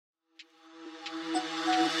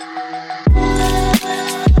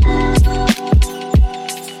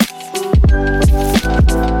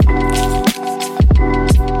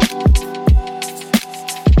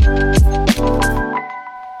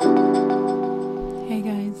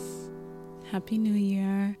Happy New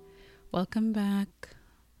Year. Welcome back.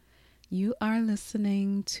 You are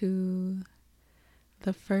listening to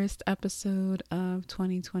the first episode of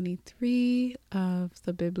 2023 of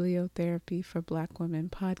the Bibliotherapy for Black Women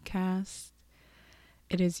podcast.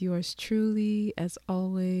 It is yours truly, as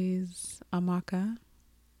always, Amaka.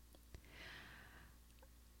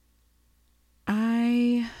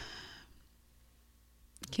 I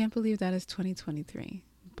can't believe that is 2023,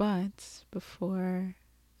 but before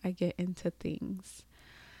I get into things,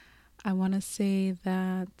 I want to say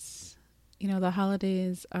that, the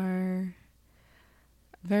holidays are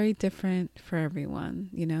very different for everyone.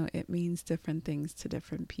 It means different things to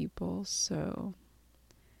different people. So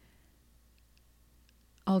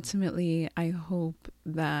ultimately, I hope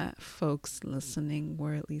that folks listening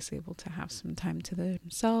were at least able to have some time to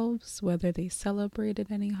themselves, whether they celebrated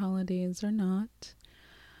any holidays or not.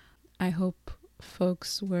 I hope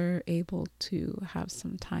folks were able to have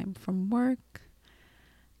some time from work,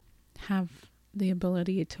 have the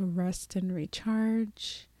ability to rest and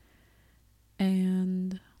recharge,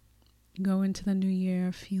 and go into the new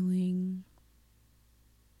year feeling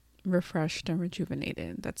refreshed and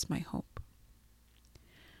rejuvenated. That's my hope.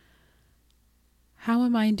 How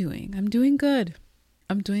am I doing? I'm doing good.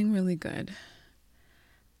 I'm doing really good.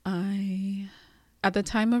 At the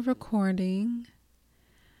time of recording,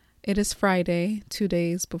 it is Friday, 2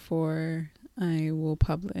 days before I will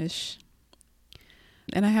publish.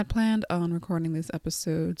 And I had planned on recording this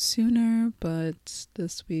episode sooner, but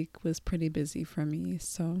this week was pretty busy for me,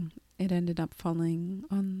 so it ended up falling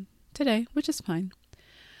on today, which is fine.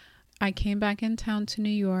 I came back in town to New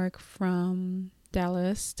York from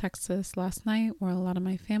Dallas, Texas last night, where a lot of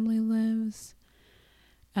my family lives.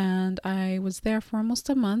 And I was there for almost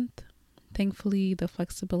a month. Thankfully, the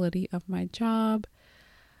flexibility of my job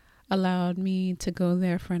allowed me to go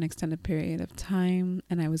there for an extended period of time,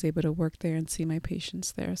 and I was able to work there and see my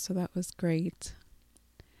patients there, so that was great.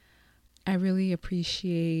 I really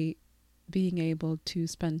appreciate being able to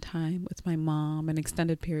spend time with my mom, an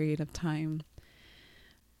extended period of time.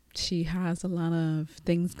 She has a lot of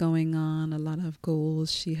things going on, a lot of goals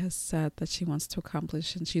she has set that she wants to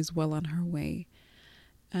accomplish, and she's well on her way.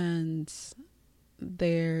 And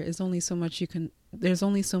there's only so much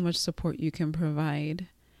support you can provide,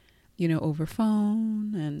 over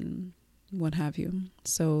phone and what have you.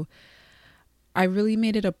 So I really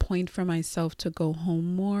made it a point for myself to go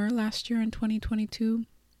home more last year in 2022.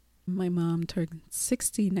 My mom turned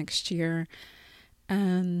 60 next year,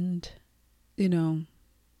 and,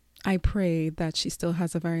 I pray that she still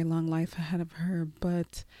has a very long life ahead of her,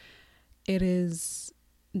 but it is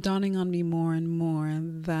dawning on me more and more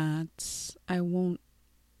that I won't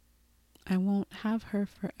have her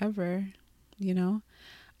forever,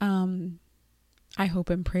 I hope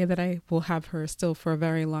and pray that I will have her still for a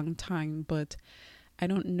very long time, but I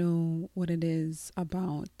don't know what it is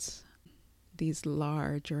about these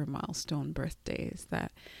larger milestone birthdays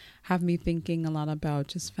that have me thinking a lot about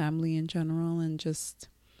just family in general and just,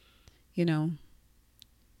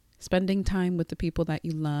 spending time with the people that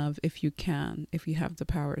you love if you can, if you have the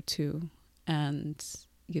power to, and,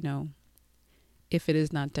 if it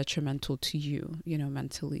is not detrimental to you,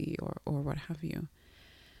 mentally or what have you.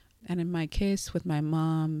 And in my case, with my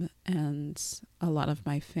mom and a lot of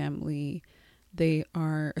my family, they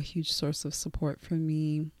are a huge source of support for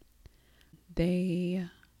me. They,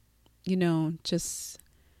 it's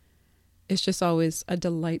just always a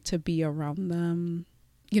delight to be around them.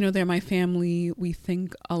 They're my family. We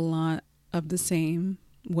think a lot of the same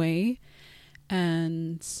way,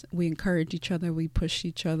 and we encourage each other. We push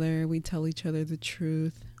each other. We tell each other the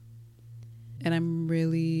truth. And I'm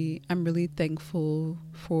really thankful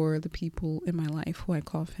for the people in my life who I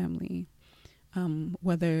call family,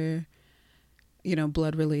 whether,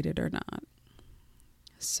 blood related or not.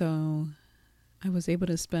 So I was able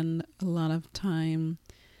to spend a lot of time,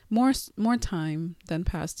 more time than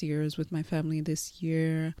past years with my family this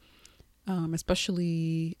year,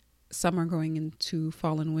 especially summer going into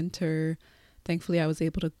fall and winter. Thankfully, I was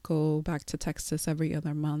able to go back to Texas every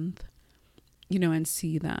other month, and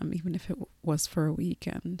see them, even if it was for a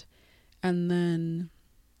weekend. And then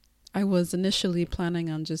I was initially planning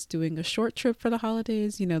on just doing a short trip for the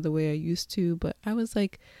holidays, the way I used to. But I was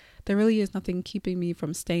like, there really is nothing keeping me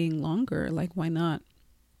from staying longer. Like, why not?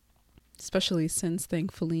 Especially since,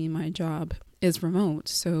 thankfully, my job is remote.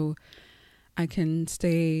 So I can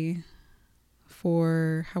stay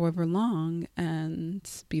for however long and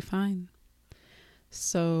be fine.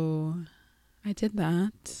 So I did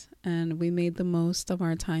that, and we made the most of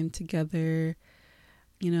our time together,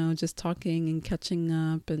 just talking and catching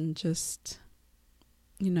up and just,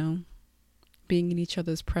 being in each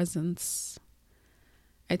other's presence.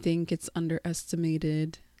 I think it's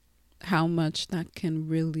underestimated how much that can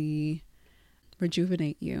really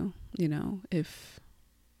rejuvenate you, if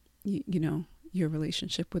your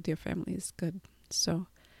relationship with your family is good. So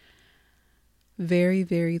very,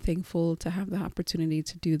 very thankful to have the opportunity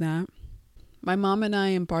to do that. My mom and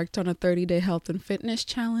I embarked on a 30-day health and fitness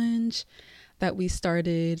challenge that we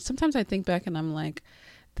started. Sometimes I think back and I'm like,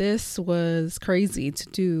 this was crazy to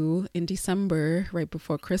do in December, right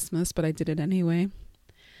before Christmas, but I did it anyway.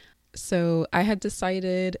 So I had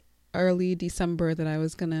decided early December that I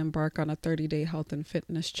was going to embark on a 30-day health and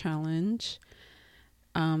fitness challenge.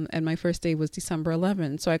 And my first day was December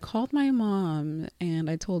 11th. So I called my mom and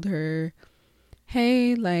I told her,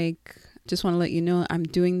 hey, just want to let you know I'm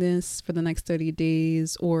doing this for the next 30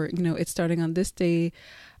 days, or, it's starting on this day.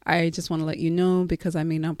 I just want to let you know because I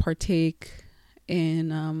may not partake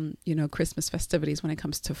in, Christmas festivities when it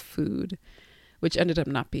comes to food, which ended up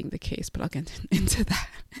not being the case, but I'll get into that.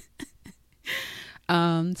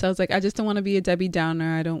 So I was like, I just don't want to be a Debbie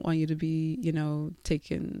Downer. I don't want you to be,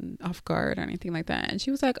 taken off guard or anything like that. And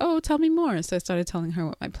she was like, oh, tell me more. So I started telling her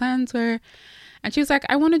what my plans were. And she was like,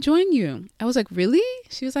 I want to join you. I was like, really?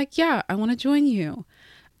 She was like, yeah, I want to join you.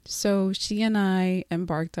 So she and I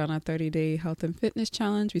embarked on a 30-day health and fitness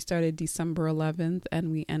challenge. We started December 11th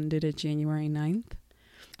and we ended it January 9th.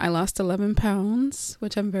 I lost 11 pounds,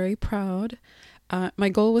 which I'm very proud. My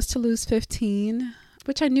goal was to lose 15,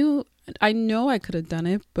 which I know I could have done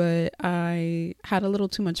it, but I had a little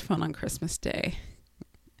too much fun on Christmas Day.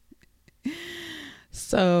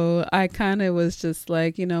 So I kind of was just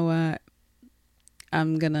like, you know what?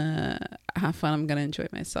 I'm going to have fun. I'm going to enjoy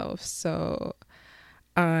myself. So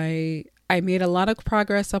I made a lot of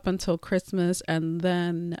progress up until Christmas, and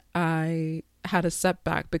then I had a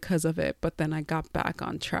setback because of it, but then I got back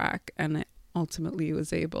on track and I ultimately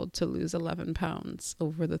was able to lose 11 pounds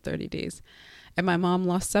over the 30 days. And my mom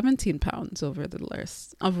lost 17 pounds over the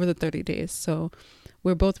 30 days. So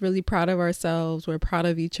we're both really proud of ourselves. We're proud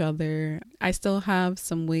of each other. I still have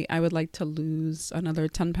some weight. I would like to lose another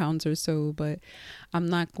 10 pounds or so, but I'm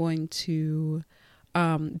not going to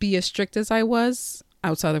be as strict as I was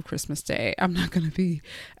outside of Christmas Day. I'm not going to be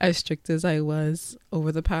as strict as I was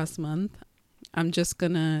over the past month. I'm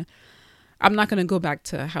not going to go back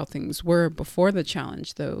to how things were before the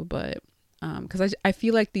challenge though, but because I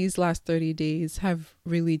feel like these last 30 days have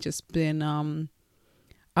really just been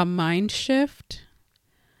a mind shift,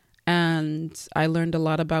 and I learned a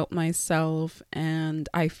lot about myself, and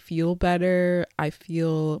I feel better. I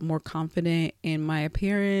feel more confident in my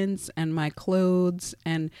appearance and my clothes,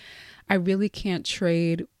 and I really can't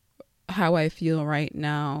trade how I feel right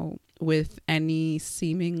now with any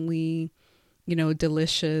seemingly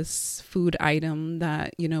delicious food item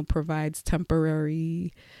that, provides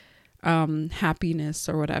temporary happiness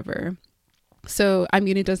or whatever. So, I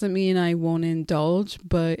mean, it doesn't mean I won't indulge,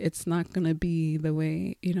 but it's not going to be the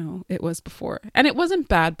way, it was before. And it wasn't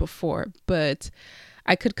bad before, but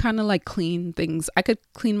I could kind of clean things. I could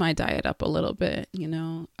clean my diet up a little bit,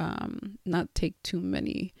 not take too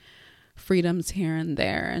many freedoms here and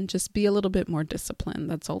there, and just be a little bit more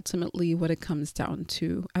disciplined. That's ultimately what it comes down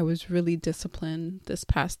to. I was really disciplined this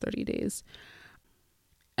past 30 days,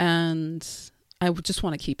 and I would just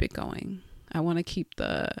want to keep it going. I want to keep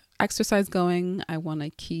the exercise going. I want to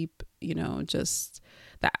keep, just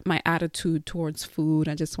that my attitude towards food.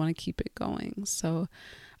 I just want to keep it going. So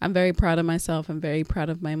I'm very proud of myself. I'm very proud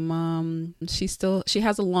of my mom. She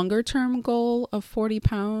has a longer term goal of 40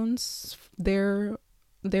 pounds thereof.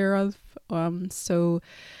 So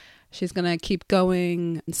she's going to keep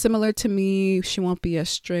going. Similar to me, she won't be as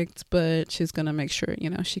strict, but she's going to make sure,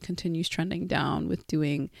 she continues trending down with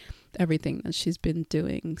doing everything that she's been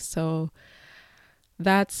doing. So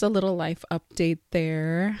that's a little life update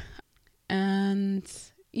there. And,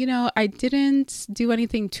 I didn't do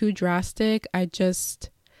anything too drastic. I just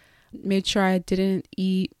made sure I didn't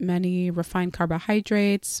eat many refined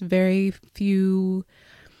carbohydrates, very few,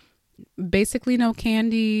 basically no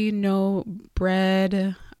candy, no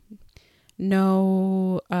bread,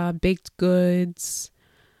 no baked goods.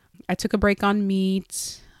 I took a break on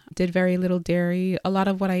meat, did very little dairy. A lot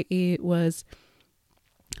of what I ate was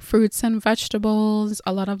fruits and vegetables,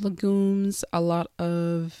 a lot of legumes, I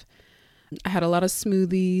had a lot of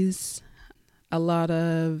smoothies, a lot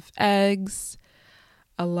of eggs,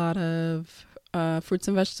 a lot of fruits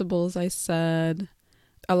and vegetables, I said,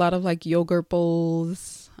 a lot of yogurt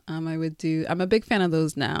bowls. I'm a big fan of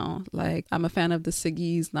those now. I'm a fan of the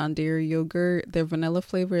Siggi's non-dairy yogurt. Their vanilla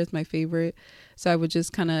flavor is my favorite. So I would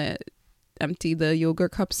just kind of empty the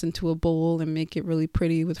yogurt cups into a bowl and make it really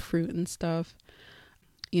pretty with fruit and stuff.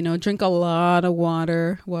 drink a lot of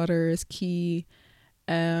water. Water is key.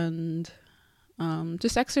 And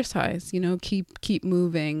just exercise, keep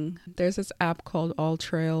moving. There's this app called All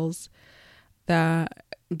Trails that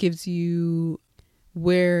gives you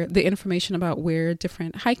the information about where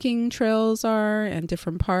different hiking trails are and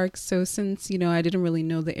different parks. So since, I didn't really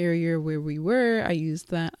know the area where we were, I used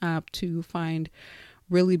that app to find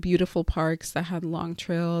really beautiful parks that had long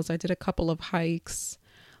trails. I did a couple of hikes,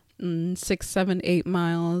 6, 7, 8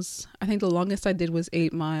 miles. I think the longest I did was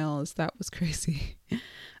 8 miles. That was crazy.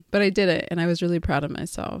 But I did it and I was really proud of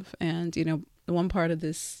myself. And, one part of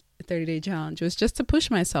this 30-day challenge was just to push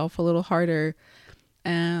myself a little harder.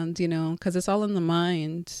 And, because it's all in the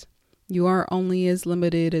mind. You are only as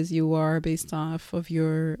limited as you are based off of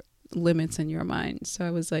your limits in your mind. So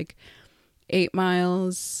I was like, 8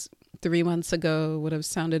 miles 3 months ago would have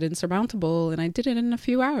sounded insurmountable. And I did it in a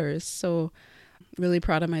few hours. So really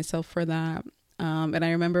proud of myself for that. And I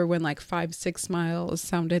remember when like 5, 6 miles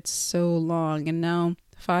sounded so long. And now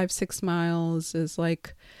 5, 6 miles is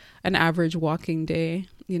like an average walking day,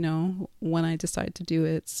 when I decide to do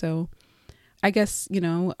it. So I guess,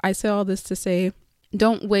 I say all this to say,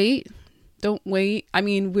 don't wait. Don't wait. I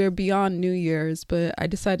mean, we're beyond New Year's, but I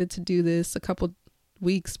decided to do this a couple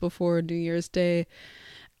weeks before New Year's Day.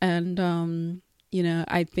 And,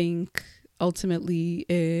 I think ultimately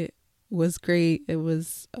it was great. It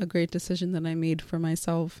was a great decision that I made for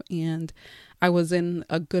myself. And I was in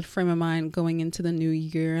a good frame of mind going into the new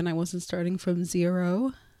year, and I wasn't starting from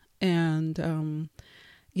zero. And,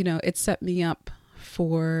 it set me up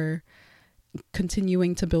for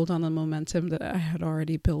continuing to build on the momentum that I had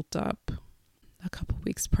already built up a couple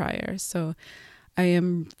weeks prior. So I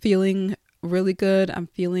am feeling really good. I'm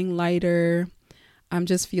feeling lighter. I'm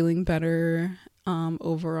just feeling better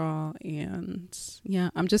overall. And yeah,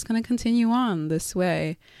 I'm just going to continue on this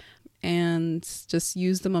way and just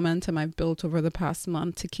use the momentum I've built over the past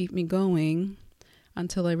month to keep me going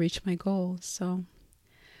until I reach my goals. So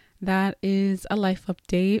that is a life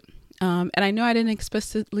update. And I know I didn't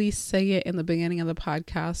explicitly say it in the beginning of the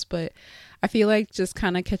podcast, but I feel like just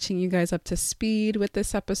kind of catching you guys up to speed with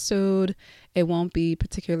this episode. It won't be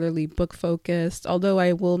particularly book focused, although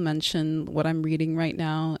I will mention what I'm reading right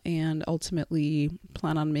now and ultimately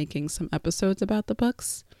plan on making some episodes about the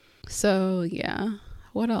books. So yeah,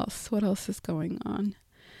 what else? What else is going on?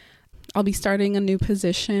 I'll be starting a new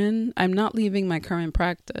position. I'm not leaving my current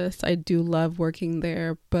practice. I do love working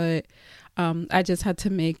there, but I just had to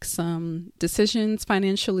make some decisions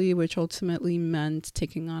financially, which ultimately meant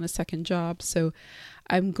taking on a second job. So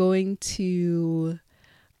I'm going to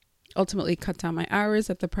ultimately cut down my hours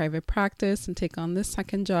at the private practice and take on this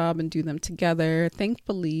second job and do them together.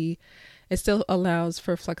 Thankfully, it still allows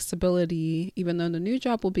for flexibility, even though the new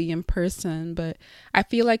job will be in person. But I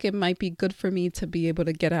feel like it might be good for me to be able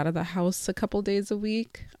to get out of the house a couple days a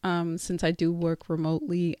week. Since I do work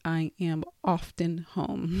remotely, I am often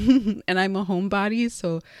home and I'm a homebody.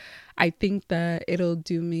 So I think that it'll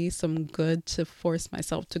do me some good to force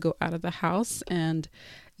myself to go out of the house. And,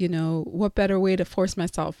 what better way to force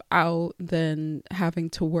myself out than having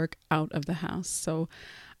to work out of the house? So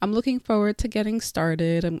I'm looking forward to getting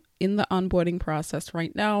started. I'm in the onboarding process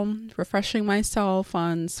right now, refreshing myself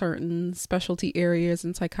on certain specialty areas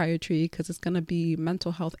in psychiatry because it's going to be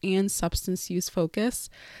mental health and substance use focus.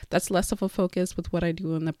 That's less of a focus with what I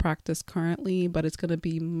do in the practice currently, but it's going to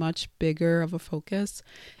be much bigger of a focus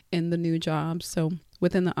in the new job. So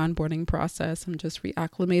within the onboarding process, I'm just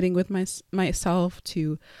reacclimating with myself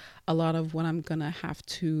to a lot of what I'm going to have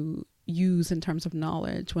to use in terms of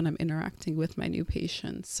knowledge when I'm interacting with my new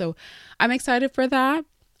patients. So I'm excited for that.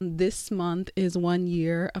 This month is 1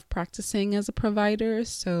 year of practicing as a provider.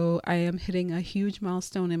 So I am hitting a huge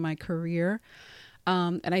milestone in my career.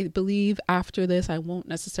 And I believe after this, I won't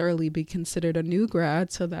necessarily be considered a new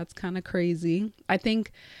grad. So that's kind of crazy. I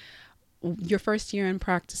think your first year in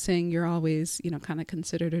practicing, you're always, kind of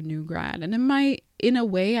considered a new grad. And in a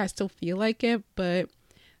way, I still feel like it, but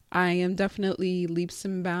I am definitely leaps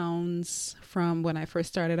and bounds from when I first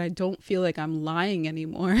started. I don't feel like I'm lying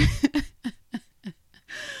anymore.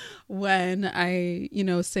 When I,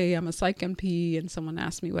 say I'm a psych NP and someone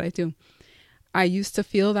asks me what I do, I used to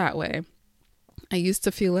feel that way. I used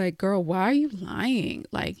to feel like, girl, why are you lying?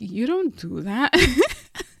 Like, you don't do that.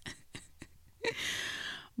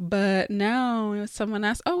 But now someone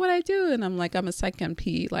asks, oh, what I do? And I'm like, I'm a psych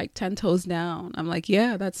NP, like 10 toes down. I'm like,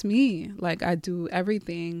 yeah, that's me. Like, I do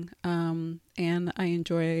everything. And I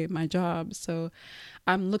enjoy my job. So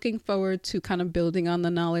I'm looking forward to kind of building on the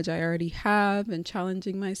knowledge I already have and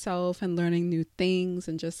challenging myself and learning new things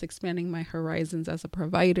and just expanding my horizons as a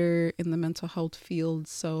provider in the mental health field.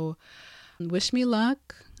 So Wish me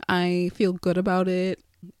luck. I feel good about it.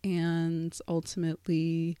 And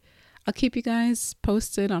ultimately, I'll keep you guys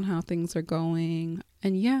posted on how things are going.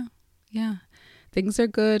 And yeah, things are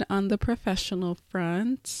good on the professional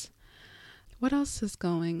front. What else is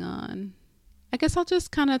going on? I guess I'll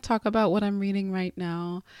just kind of talk about what I'm reading right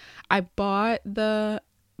now. I bought the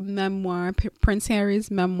memoir, Prince Harry's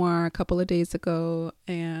memoir, a couple of days ago,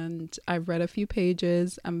 and I've read a few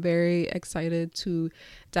pages. I'm very excited to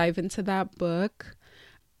dive into that book.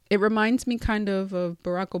 It reminds me kind of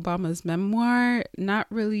Barack Obama's memoir. Not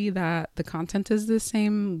really that the content is the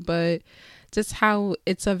same, but just how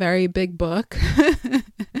it's a very big book.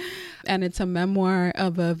 And it's a memoir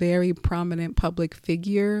of a very prominent public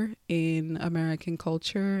figure in American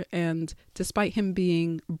culture. And despite him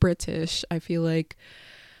being British, I feel like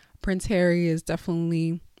Prince Harry is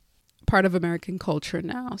definitely part of American culture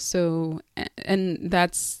now. So, and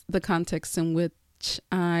that's the context in which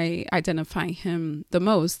I identify him the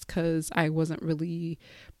most, because I wasn't really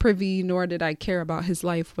privy, nor did I care about his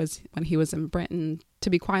life was when he was in Britain. To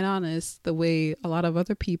be quite honest, the way a lot of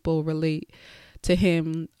other people relate to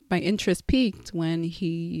him, my interest peaked when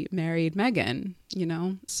he married Meghan,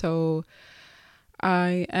 So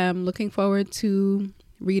I am looking forward to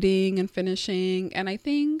reading and finishing. And I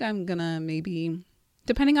think I'm gonna maybe,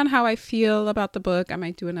 depending on how I feel about the book, I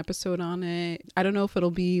might do an episode on it. I don't know if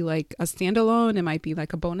it'll be like a standalone. It might be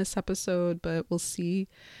like a bonus episode, but we'll see.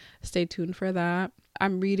 Stay tuned for that.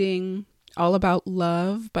 I'm reading All About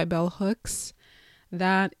Love by Bell Hooks.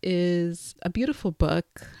 That is a beautiful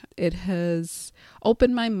book. It has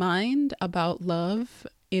opened my mind about love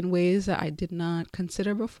in ways that I did not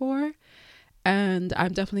consider before. And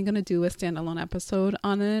I'm definitely going to do a standalone episode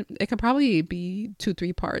on it. It could probably be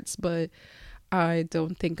 2-3 parts, but I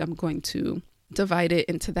don't think I'm going to divide it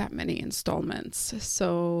into that many installments.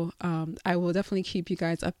 So I will definitely keep you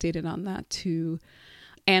guys updated on that too.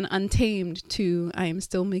 And Untamed too. I am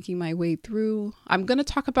still making my way through. I'm going to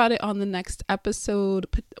talk about it on the next episode.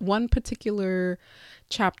 One particular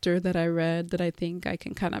chapter that I read that I think I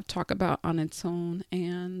can kind of talk about on its own,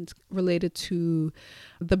 and related to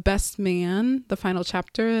The Best Man, the final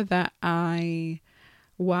chapter that I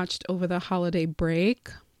watched over the holiday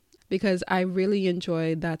break, because I really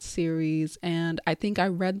enjoyed that series. And I think I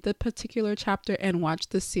read the particular chapter and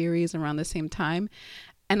watched the series around the same time.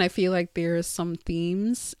 And I feel like there's some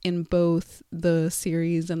themes in both the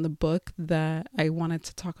series and the book that I wanted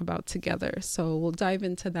to talk about together. So we'll dive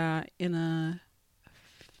into that in a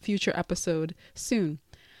future episode soon.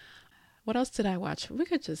 What else did I watch? We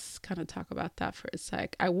could just kind of talk about that for a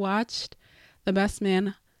sec. I watched The Best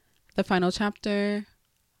Man, the final chapter.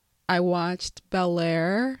 I watched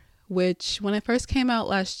Bel-Air, which when it first came out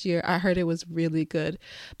last year, I heard it was really good.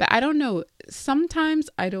 But I don't know. Sometimes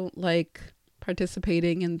I don't like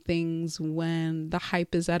participating in things when the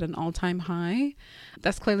hype is at an all-time high.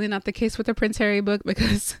 That's clearly not the case with the Prince Harry book,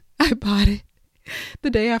 because I bought it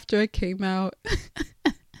the day after it came out.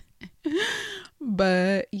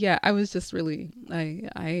 But yeah, I was just really,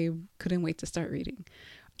 I couldn't wait to start reading.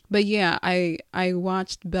 But yeah, I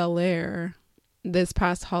watched Bel-Air this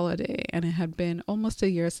past holiday, and it had been almost a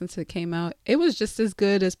year since it came out. It was just as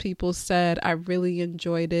good as people said. I really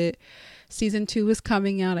enjoyed it. Season 2 is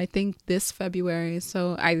coming out, I think, this February.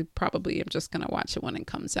 So I probably am just going to watch it when it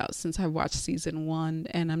comes out, since I watched season 1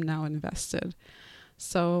 and I'm now invested.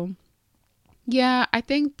 So yeah, I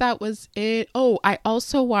think that was it. Oh, I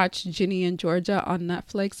also watched Ginny and Georgia on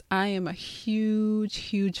Netflix. I am a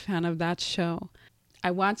huge fan of that show. I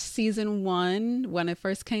watched season 1 when it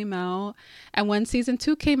first came out. And when season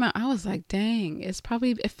 2 came out, I was like, dang, it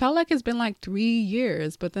felt like it's been like 3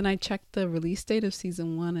 years. But then I checked the release date of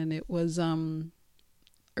season 1, and it was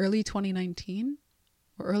early 2019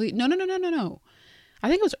 or early. No. I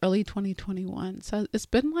think it was early 2021. So it's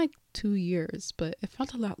been like 2 years, but it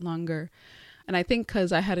felt a lot longer. And I think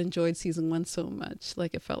because I had enjoyed season 1 so much,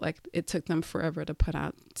 like it felt like it took them forever to put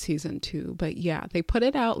out season 2. But yeah, they put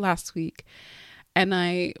it out last week. And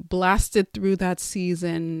I blasted through that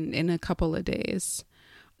season in a couple of days.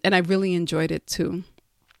 And I really enjoyed it too.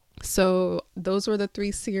 So those were the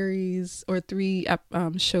 3 series or 3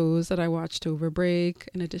 shows that I watched over break,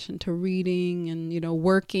 in addition to reading and,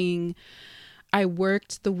 working. I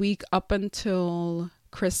worked the week up until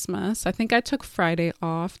Christmas. I think I took Friday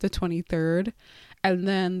off, the 23rd. And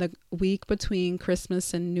then the week between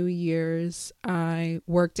Christmas and New Year's, I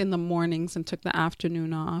worked in the mornings and took the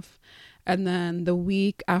afternoon off. And then the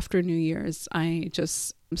week after New Year's, I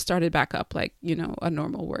just started back up like, a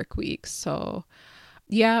normal work week. So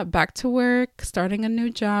yeah, back to work, starting a new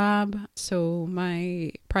job. So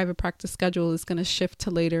my private practice schedule is going to shift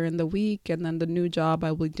to later in the week. And then the new job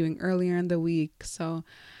I will be doing earlier in the week. So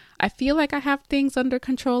I feel like I have things under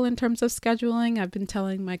control in terms of scheduling. I've been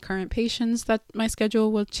telling my current patients that my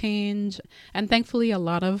schedule will change. And thankfully, a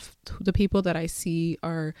lot of the people that I see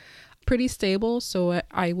are pretty stable. So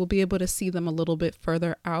I will be able to see them a little bit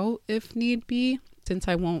further out if need be, since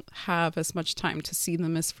I won't have as much time to see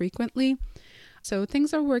them as frequently. So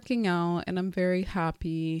things are working out and I'm very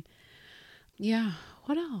happy. Yeah.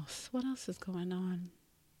 What else? What else is going on?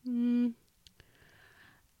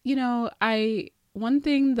 One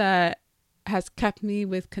thing that has kept me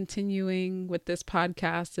with continuing with this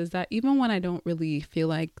podcast is that even when I don't really feel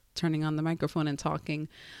like turning on the microphone and talking,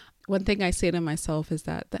 one thing I say to myself is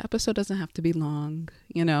that the episode doesn't have to be long,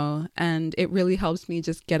 and it really helps me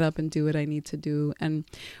just get up and do what I need to do. And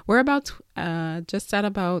we're about just at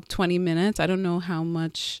about 20 minutes. I don't know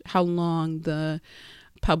how long the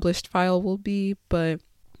published file will be, but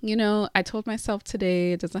I told myself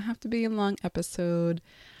today it doesn't have to be a long episode.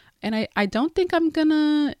 And I don't think I'm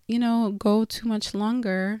gonna, go too much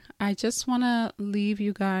longer. I just want to leave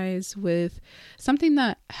you guys with something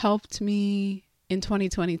that helped me in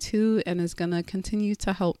 2022 and is going to continue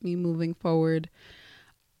to help me moving forward.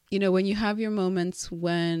 When you have your moments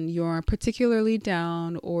when you're particularly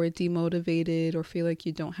down or demotivated or feel like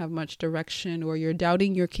you don't have much direction or you're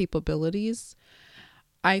doubting your capabilities,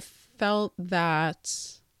 I felt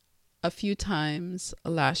that a few times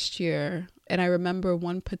last year. And I remember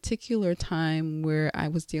one particular time where I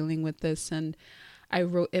was dealing with this and I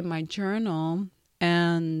wrote in my journal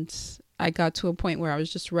and I got to a point where I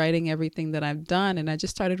was just writing everything that I've done. And I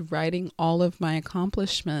just started writing all of my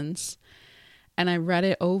accomplishments and I read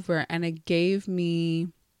it over and it gave me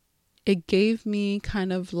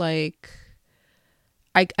kind of like,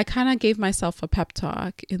 I kind of gave myself a pep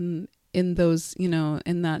talk in those,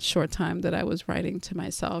 in that short time that I was writing to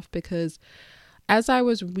myself, because as I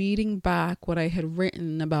was reading back what I had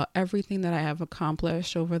written about everything that I have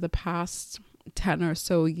accomplished over the past 10 or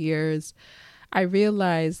so years, I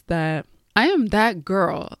realized that I am that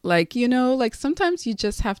girl. Like sometimes you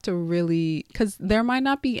just have to really, because there might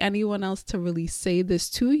not be anyone else to really say this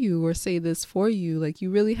to you or say this for you. Like you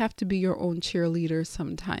really have to be your own cheerleader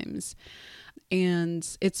sometimes. And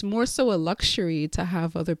it's more so a luxury to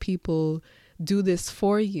have other people do this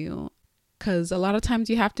for you, because a lot of times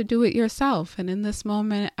you have to do it yourself. And in this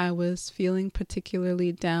moment, I was feeling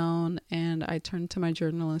particularly down and I turned to my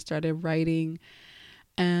journal and started writing.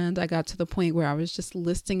 And I got to the point where I was just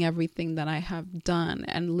listing everything that I have done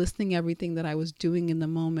and listing everything that I was doing in the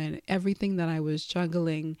moment, everything that I was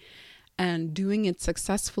juggling and doing it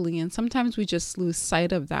successfully. And sometimes we just lose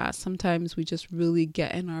sight of that. Sometimes we just really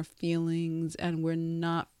get in our feelings and we're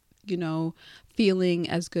not, feeling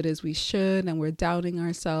as good as we should, and we're doubting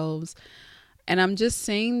ourselves. And I'm just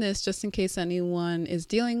saying this just in case anyone is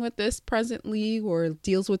dealing with this presently or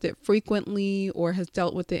deals with it frequently or has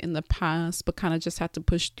dealt with it in the past, but kind of just had to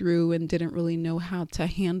push through and didn't really know how to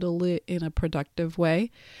handle it in a productive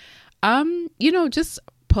way. Just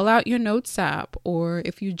pull out your notes app, or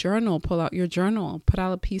if you journal, pull out your journal, put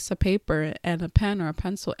out a piece of paper and a pen or a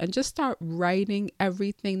pencil and just start writing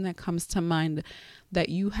everything that comes to mind that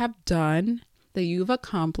you have done, that you've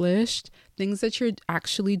accomplished, things that you're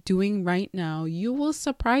actually doing right now. You will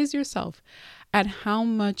surprise yourself at how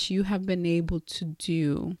much you have been able to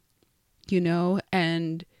do,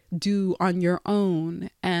 and do on your own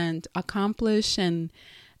and accomplish and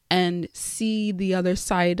see the other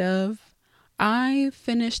side of. I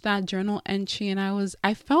finished that journal entry and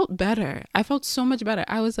I felt better. I felt so much better.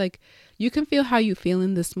 I was like, you can feel how you feel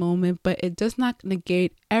in this moment, but it does not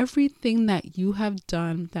negate everything that you have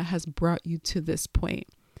done that has brought you to this point.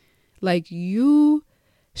 Like, you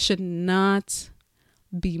should not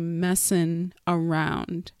be messing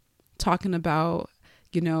around talking about,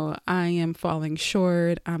 I am falling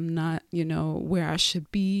short. I'm not, where I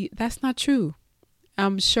should be. That's not true.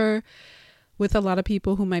 I'm sure with a lot of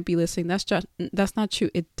people who might be listening, that's not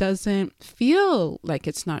true. It doesn't feel like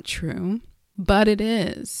it's not true, but it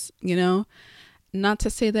is, not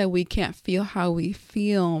to say that we can't feel how we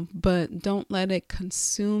feel, but don't let it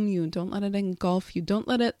consume you. Don't let it engulf you. Don't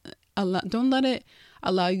let it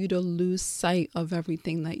allow you to lose sight of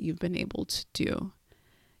everything that you've been able to do,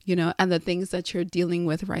 and the things that you're dealing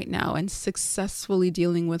with right now and successfully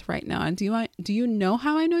dealing with right now. And do you know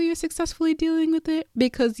how I know you're successfully dealing with it?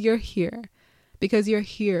 Because you're here. Because you're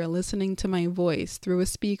here listening to my voice through a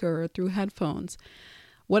speaker or through headphones.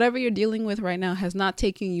 Whatever you're dealing with right now has not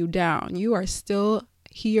taken you down. You are still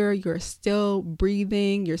here, you're still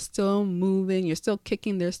breathing, you're still moving, you're still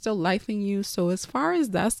kicking, there's still life in you. So as far as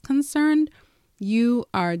that's concerned, you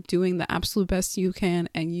are doing the absolute best you can,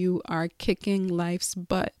 and you are kicking life's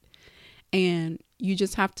butt. And you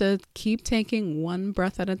just have to keep taking one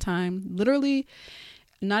breath at a time, literally,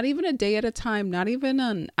 not even a day at a time, not even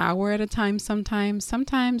an hour at a time.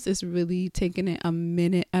 Sometimes it's really taking it a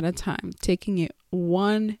minute at a time, taking it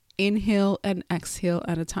one inhale and exhale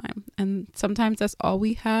at a time. And sometimes that's all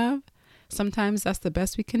we have. Sometimes that's the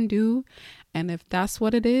best we can do. And if that's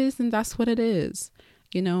what it is, then that's what it is.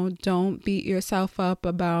 Don't beat yourself up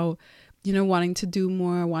about, wanting to do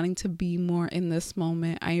more, wanting to be more in this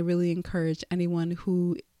moment. I really encourage anyone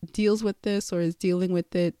who deals with this or is dealing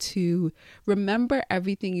with it to remember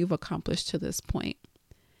everything you've accomplished to this point.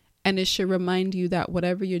 And it should remind you that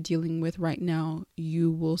whatever you're dealing with right now,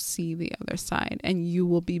 you will see the other side and you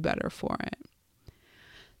will be better for it.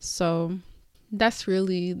 So that's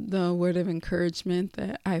really the word of encouragement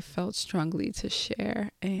that I felt strongly to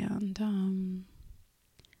share. And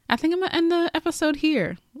I think I'm gonna end the episode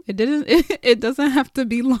here. It doesn't have to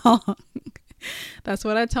be long. That's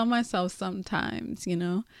what I tell myself sometimes,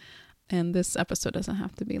 and this episode doesn't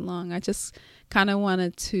have to be long. I just kind of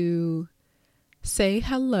wanted to say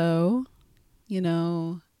hello,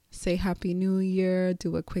 say Happy New Year,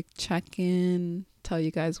 do a quick check-in, tell you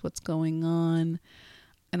guys what's going on.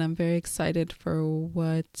 And I'm very excited for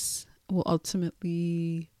what will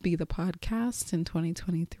ultimately be the podcast in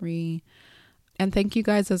 2023. And thank you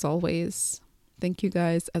guys as always. I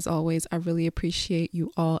really appreciate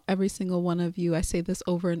you all, every single one of you. I say this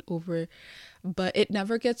over and over, but it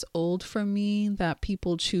never gets old for me that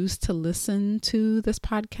people choose to listen to this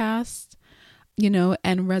podcast,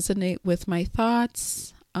 and resonate with my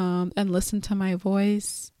thoughts, and listen to my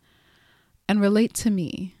voice and relate to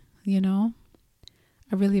me, I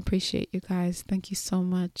really appreciate you guys. Thank you so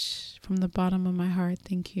much from the bottom of my heart.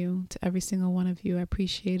 Thank you to every single one of you. I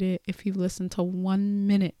appreciate it. If you've listened to 1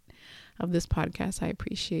 minute of this podcast, I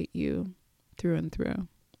appreciate you through and through.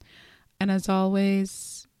 And as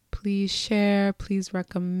always, please share, please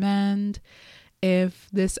recommend. If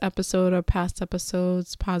this episode or past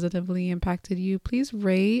episodes positively impacted you, please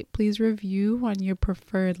rate, please review on your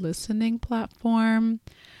preferred listening platform.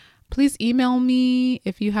 Please email me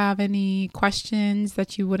if you have any questions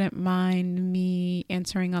that you wouldn't mind me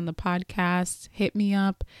answering on the podcast. Hit me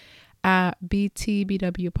up at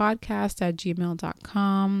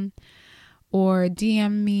btbwpodcast@gmail.com or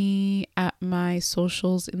DM me at my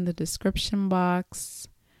socials in the description box.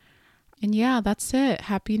 And yeah, that's it.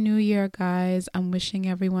 Happy New Year, guys. I'm wishing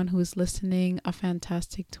everyone who's listening a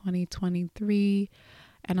fantastic 2023,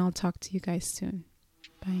 and I'll talk to you guys soon.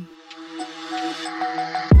 Bye.